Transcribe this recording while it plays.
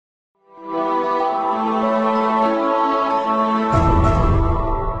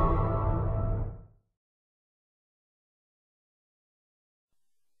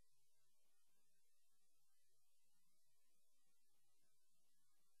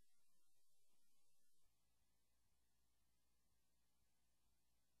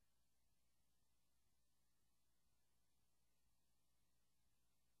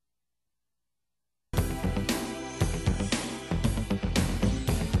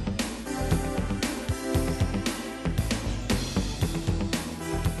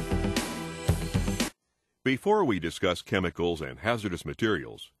Before we discuss chemicals and hazardous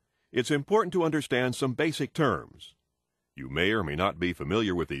materials, it's important to understand some basic terms. You may or may not be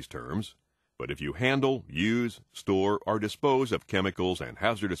familiar with these terms, but if you handle, use, store, or dispose of chemicals and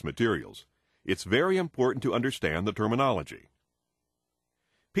hazardous materials, it's very important to understand the terminology.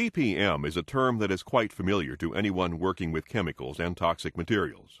 ppm is a term that is quite familiar to anyone working with chemicals and toxic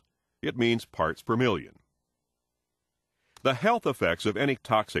materials. It means parts per million. The health effects of any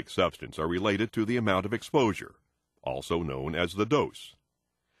toxic substance are related to the amount of exposure, also known as the dose.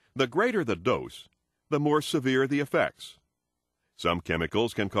 The greater the dose, the more severe the effects. Some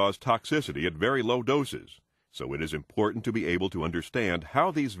chemicals can cause toxicity at very low doses, so it is important to be able to understand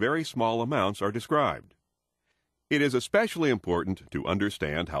how these very small amounts are described. It is especially important to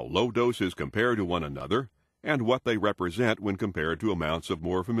understand how low doses compare to one another and what they represent when compared to amounts of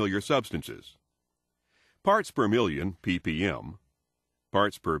more familiar substances. Parts per million, ppm,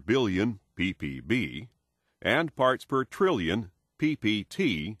 parts per billion, ppb, and parts per trillion,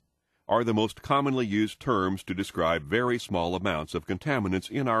 ppt, are the most commonly used terms to describe very small amounts of contaminants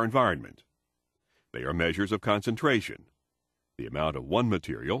in our environment. They are measures of concentration, the amount of one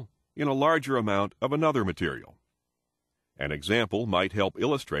material in a larger amount of another material. An example might help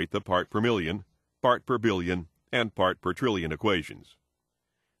illustrate the part per million, part per billion, and part per trillion equations.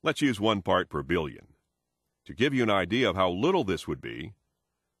 Let's use 1 part per billion. To give you an idea of how little this would be,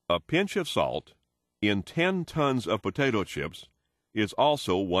 a pinch of salt in 10 tons of potato chips is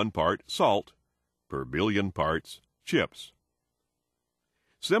also 1 part salt per billion parts chips.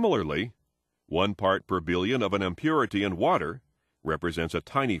 Similarly, 1 part per billion of an impurity in water represents a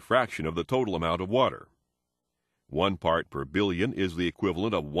tiny fraction of the total amount of water. 1 part per billion is the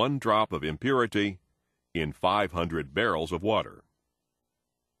equivalent of 1 drop of impurity in 500 barrels of water.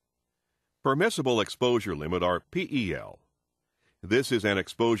 Permissible exposure limit, or PEL. This is an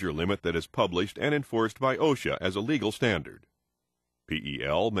exposure limit that is published and enforced by OSHA as a legal standard.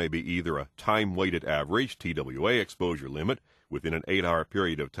 PEL may be either a time-weighted average TWA exposure limit within an 8-hour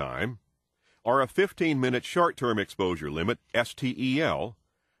period of time, or a 15-minute short-term exposure limit STEL,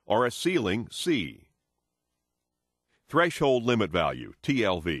 or a ceiling C. Threshold limit value,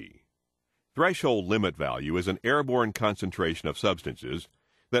 TLV. Threshold limit value is an airborne concentration of substances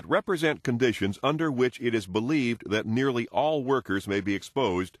that represent conditions under which it is believed that nearly all workers may be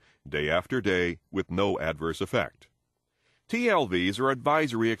exposed day after day with no adverse effect. TLVs are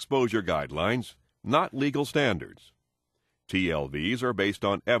advisory exposure guidelines, not legal standards. TLVs are based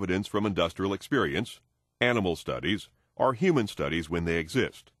on evidence from industrial experience, animal studies, or human studies when they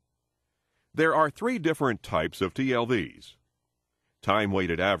exist. There are 3 different types of TLVs: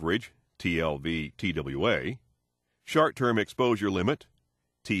 time-weighted average, TLV-TWA, short-term exposure limit,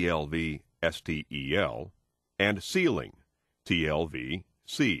 TLV-STEL, and ceiling,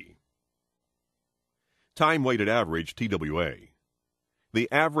 TLV-C. Time-weighted average, TWA. The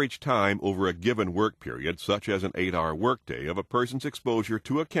average time over a given work period, such as an 8-hour workday, of a person's exposure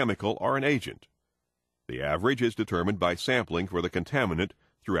to a chemical or an agent. The average is determined by sampling for the contaminant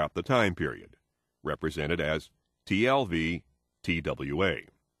throughout the time period, represented as TLV-TWA.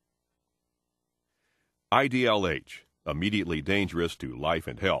 IDLH, immediately dangerous to life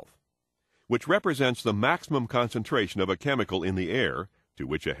and health, which represents the maximum concentration of a chemical in the air to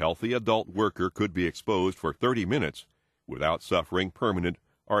which a healthy adult worker could be exposed for 30 minutes without suffering permanent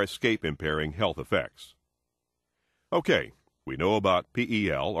or escape-impairing health effects. Okay, we know about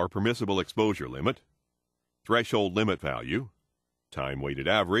PEL, or permissible exposure limit, threshold limit value, time-weighted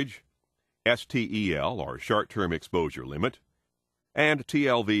average, STEL, or short-term exposure limit, and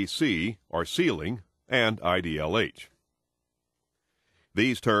TLVC, or ceiling, and IDLH.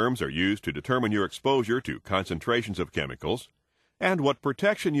 These terms are used to determine your exposure to concentrations of chemicals and what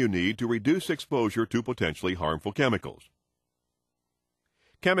protection you need to reduce exposure to potentially harmful chemicals.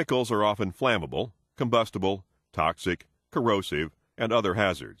 Chemicals are often flammable, combustible, toxic, corrosive, and other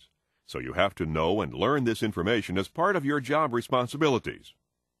hazards, so you have to know and learn this information as part of your job responsibilities.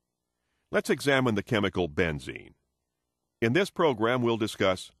 Let's examine the chemical benzene. In this program, we'll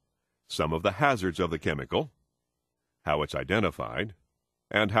discuss some of the hazards of the chemical, how it's identified,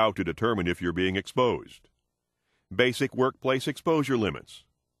 and how to determine if you're being exposed, basic workplace exposure limits,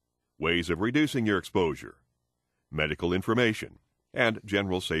 ways of reducing your exposure, medical information, and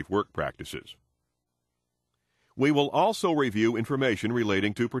general safe work practices. We will also review information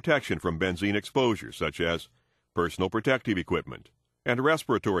relating to protection from benzene exposure, such as personal protective equipment and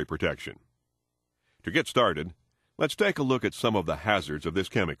respiratory protection. To get started, let's take a look at some of the hazards of this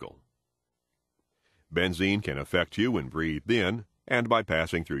chemical. Benzene can affect you when breathed in and by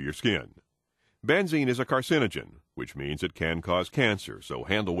passing through your skin. Benzene is a carcinogen, which means it can cause cancer, so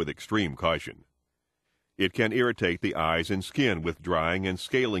handle with extreme caution. It can irritate the eyes and skin with drying and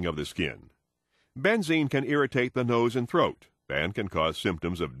scaling of the skin. Benzene can irritate the nose and throat and can cause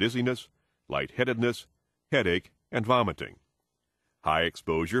symptoms of dizziness, lightheadedness, headache, and vomiting. High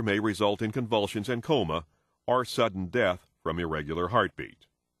exposure may result in convulsions and coma or sudden death from irregular heartbeat.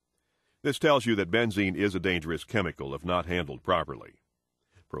 This tells you that benzene is a dangerous chemical if not handled properly.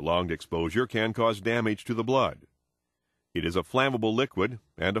 Prolonged exposure can cause damage to the blood. It is a flammable liquid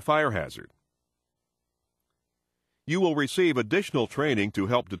and a fire hazard. You will receive additional training to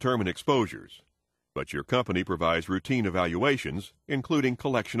help determine exposures, but your company provides routine evaluations, including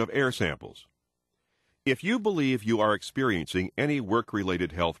collection of air samples. If you believe you are experiencing any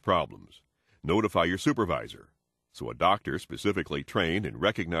work-related health problems, notify your supervisor, so a doctor specifically trained in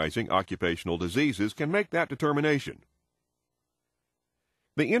recognizing occupational diseases can make that determination.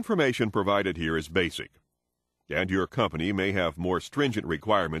 The information provided here is basic, and your company may have more stringent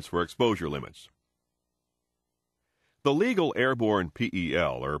requirements for exposure limits. The legal airborne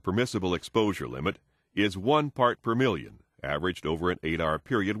PEL, or permissible exposure limit, is 1 part per million, averaged over an 8-hour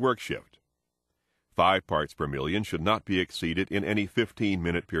period work shift. 5 parts per million should not be exceeded in any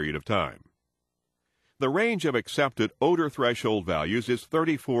 15-minute period of time. The range of accepted odor threshold values is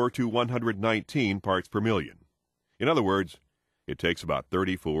 34 to 119 parts per million. In other words, it takes about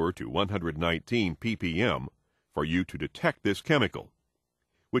 34 to 119 ppm for you to detect this chemical,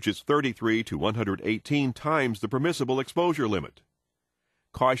 which is 33 to 118 times the permissible exposure limit.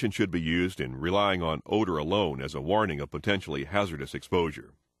 Caution should be used in relying on odor alone as a warning of potentially hazardous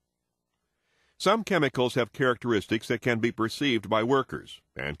exposure. Some chemicals have characteristics that can be perceived by workers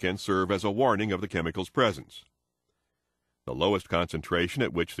and can serve as a warning of the chemical's presence. The lowest concentration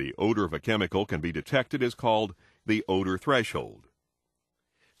at which the odor of a chemical can be detected is called the odor threshold.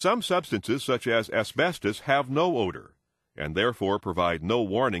 Some substances, such as asbestos, have no odor and therefore provide no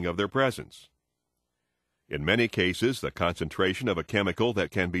warning of their presence. In many cases, the concentration of a chemical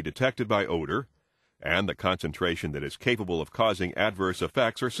that can be detected by odor and the concentration that is capable of causing adverse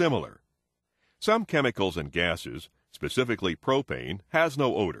effects are similar. Some chemicals and gases, specifically propane, has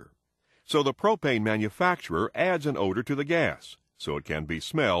no odor, so the propane manufacturer adds an odor to the gas, so it can be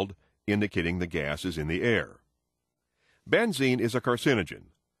smelled, indicating the gas is in the air. Benzene is a carcinogen,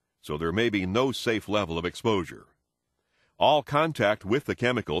 so there may be no safe level of exposure. All contact with the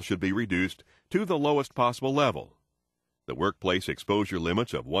chemical should be reduced to the lowest possible level. The workplace exposure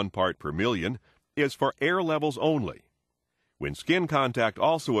limits of 1 part per million is for air levels only. When skin contact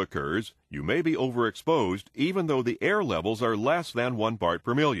also occurs, you may be overexposed even though the air levels are less than 1 part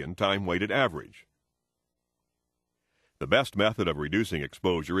per million time-weighted average. The best method of reducing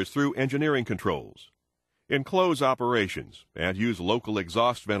exposure is through engineering controls. Enclose operations and use local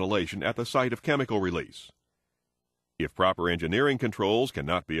exhaust ventilation at the site of chemical release. If proper engineering controls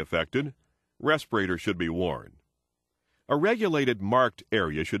cannot be effected, respirators should be worn. A regulated marked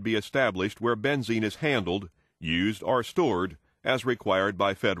area should be established where benzene is handled, used, or stored as required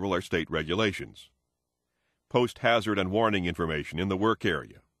by federal or state regulations. Post hazard and warning information in the work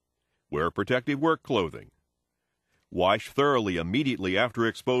area. Wear protective work clothing. Wash thoroughly immediately after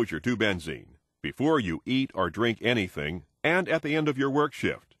exposure to benzene, before you eat or drink anything, and at the end of your work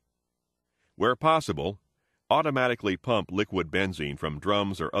shift. Where possible, automatically pump liquid benzene from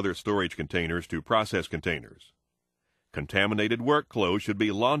drums or other storage containers to process containers. Contaminated work clothes should be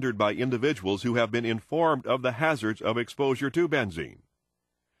laundered by individuals who have been informed of the hazards of exposure to benzene.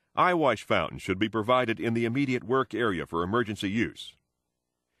 Eye wash fountains should be provided in the immediate work area for emergency use.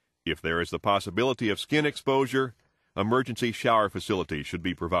 If there is the possibility of skin exposure, emergency shower facilities should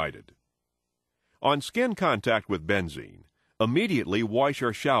be provided. On skin contact with benzene, immediately wash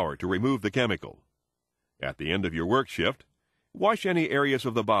or shower to remove the chemical. At the end of your work shift, wash any areas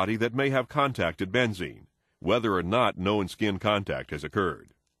of the body that may have contacted benzene, whether or not known skin contact has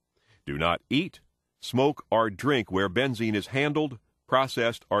occurred. Do not eat, smoke, or drink where benzene is handled,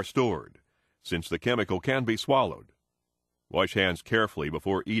 processed, or stored, since the chemical can be swallowed. Wash hands carefully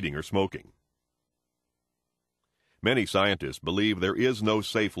before eating or smoking. Many scientists believe there is no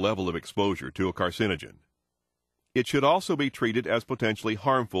safe level of exposure to a carcinogen. It should also be treated as potentially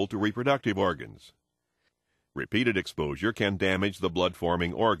harmful to reproductive organs. Repeated exposure can damage the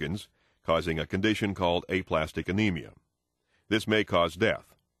blood-forming organs, causing a condition called aplastic anemia. This may cause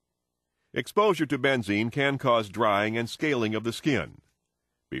death. Exposure to benzene can cause drying and scaling of the skin.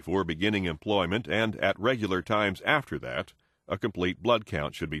 Before beginning employment and at regular times after that, a complete blood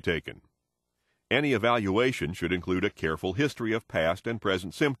count should be taken. Any evaluation should include a careful history of past and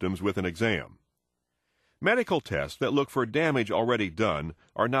present symptoms with an exam. Medical tests that look for damage already done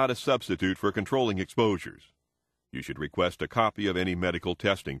are not a substitute for controlling exposures. You should request a copy of any medical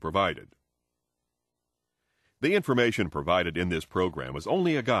testing provided. The information provided in this program is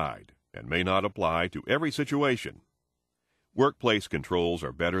only a guide and may not apply to every situation. Workplace controls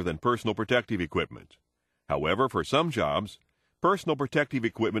are better than personal protective equipment. However, for some jobs, personal protective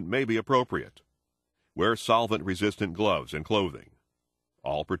equipment may be appropriate. Wear solvent-resistant gloves and clothing.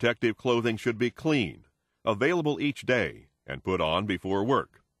 All protective clothing should be clean, available each day, and put on before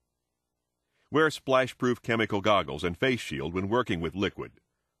work. Wear splash-proof chemical goggles and face shield when working with liquid,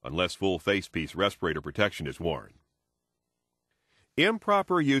 unless full face-piece respirator protection is worn.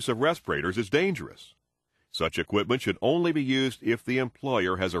 Improper use of respirators is dangerous. Such equipment should only be used if the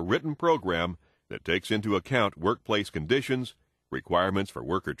employer has a written program that takes into account workplace conditions, requirements for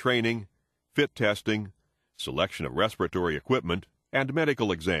worker training, fit testing, selection of respiratory equipment, and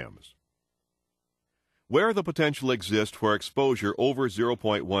medical exams. Where the potential exists for exposure over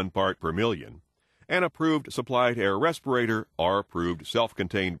 0.1 part per million, an approved supplied air respirator or approved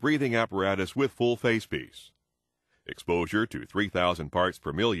self-contained breathing apparatus with full facepiece. Exposure to 3,000 parts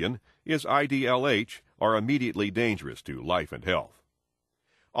per million is IDLH or immediately dangerous to life and health.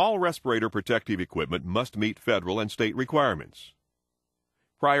 All respirator protective equipment must meet federal and state requirements.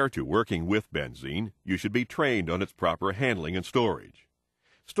 Prior to working with benzene, you should be trained on its proper handling and storage.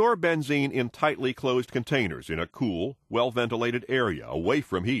 Store benzene in tightly closed containers in a cool, well-ventilated area away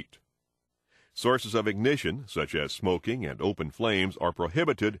from heat. Sources of ignition, such as smoking and open flames, are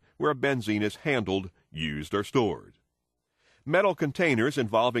prohibited where benzene is handled, used, or stored. Metal containers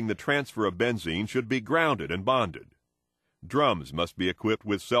involving the transfer of benzene should be grounded and bonded. Drums must be equipped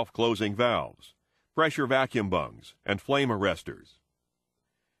with self-closing valves, pressure vacuum bungs, and flame arresters.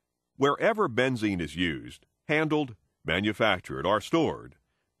 Wherever benzene is used, handled, manufactured, or stored,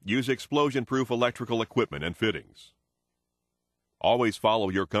 use explosion-proof electrical equipment and fittings. Always follow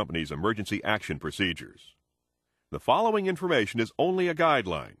your company's emergency action procedures. The following information is only a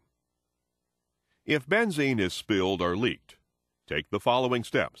guideline. If benzene is spilled or leaked, take the following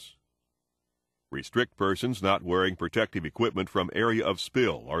steps. Restrict persons not wearing protective equipment from area of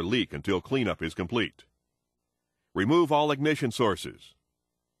spill or leak until cleanup is complete. Remove all ignition sources.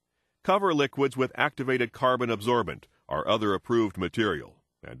 Cover liquids with activated carbon absorbent or other approved material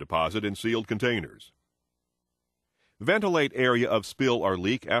and deposit in sealed containers. Ventilate area of spill or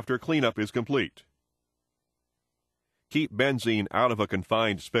leak after cleanup is complete. Keep benzene out of a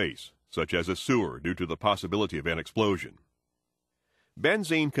confined space, such as a sewer, due to the possibility of an explosion.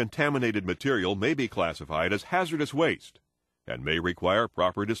 Benzene-contaminated material may be classified as hazardous waste and may require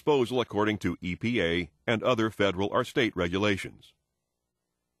proper disposal according to EPA and other federal or state regulations.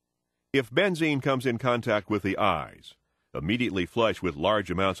 If benzene comes in contact with the eyes, immediately flush with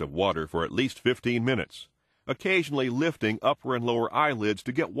large amounts of water for at least 15 minutes, occasionally lifting upper and lower eyelids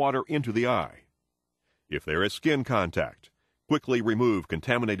to get water into the eye. If there is skin contact, quickly remove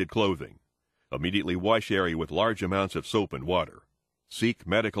contaminated clothing. Immediately wash area with large amounts of soap and water. Seek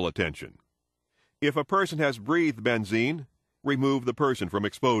medical attention. If a person has breathed benzene, remove the person from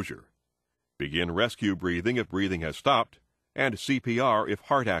exposure. Begin rescue breathing if breathing has stopped, and CPR if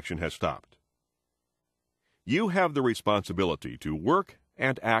heart action has stopped. You have the responsibility to work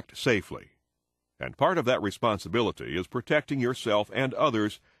and act safely, and part of that responsibility is protecting yourself and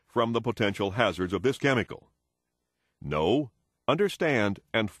others from the potential hazards of this chemical. Know, understand,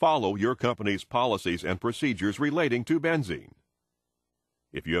 and follow your company's policies and procedures relating to benzene.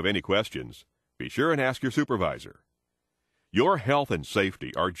 If you have any questions, be sure and ask your supervisor. Your health and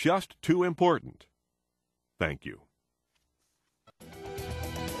safety are just too important. Thank you.